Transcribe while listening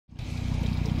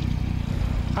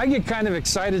I get kind of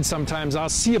excited sometimes. I'll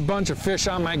see a bunch of fish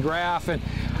on my graph and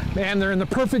they're in the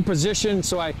perfect position,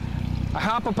 so I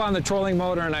hop up on the trolling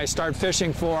motor and I start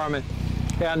fishing for them.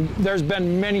 And there's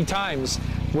been many times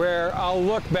where I'll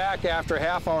look back after a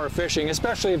half-hour fishing,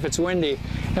 especially if it's windy,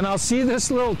 and I'll see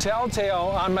this little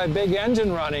telltale on my big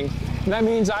engine running, and that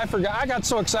means I got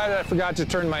so excited I forgot to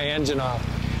turn my engine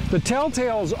off. The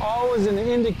telltale is always an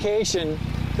indication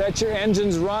that your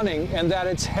engine's running and that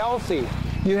it's healthy.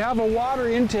 You have a water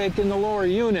intake in the lower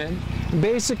unit.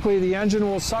 Basically, the engine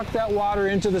will suck that water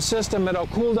into the system. It'll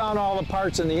cool down all the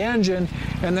parts in the engine,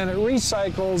 and then it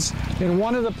recycles. And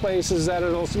one of the places that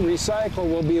it'll recycle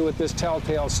will be with this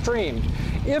telltale stream.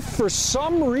 If for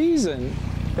some reason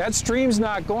that stream's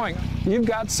not going, you've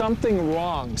got something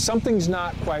wrong. Something's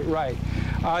not quite right.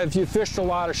 If you fished a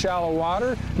lot of shallow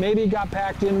water, maybe it got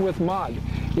packed in with mud.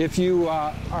 If you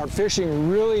are fishing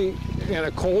really in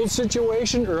a cold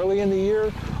situation early in the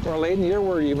year or late in the year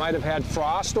where you might have had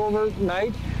frost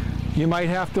overnight, you might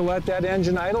have to let that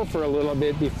engine idle for a little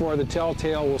bit before the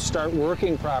telltale will start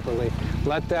working properly.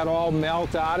 Let that all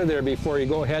melt out of there before you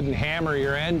go ahead and hammer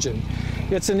your engine.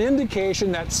 It's an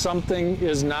indication that something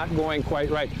is not going quite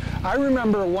right. I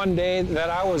remember one day that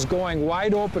I was going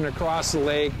wide open across the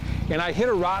lake and I hit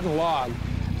a rotten log.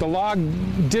 The log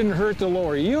didn't hurt the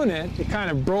lower unit. It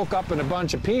kind of broke up in a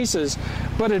bunch of pieces,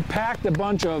 but it packed a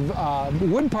bunch of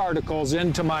wood particles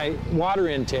into my water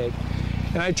intake.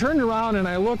 And I turned around and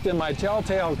I looked, and my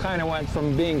telltale kind of went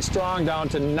from being strong down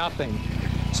to nothing.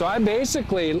 So I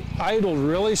basically idled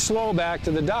really slow back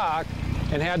to the dock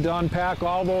and had to unpack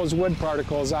all those wood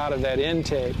particles out of that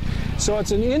intake. So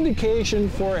it's an indication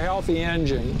for a healthy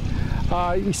engine.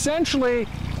 Essentially,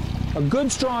 a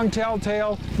good strong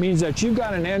telltale means that you've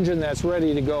got an engine that's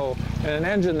ready to go, and an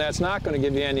engine that's not going to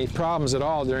give you any problems at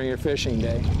all during your fishing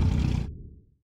day.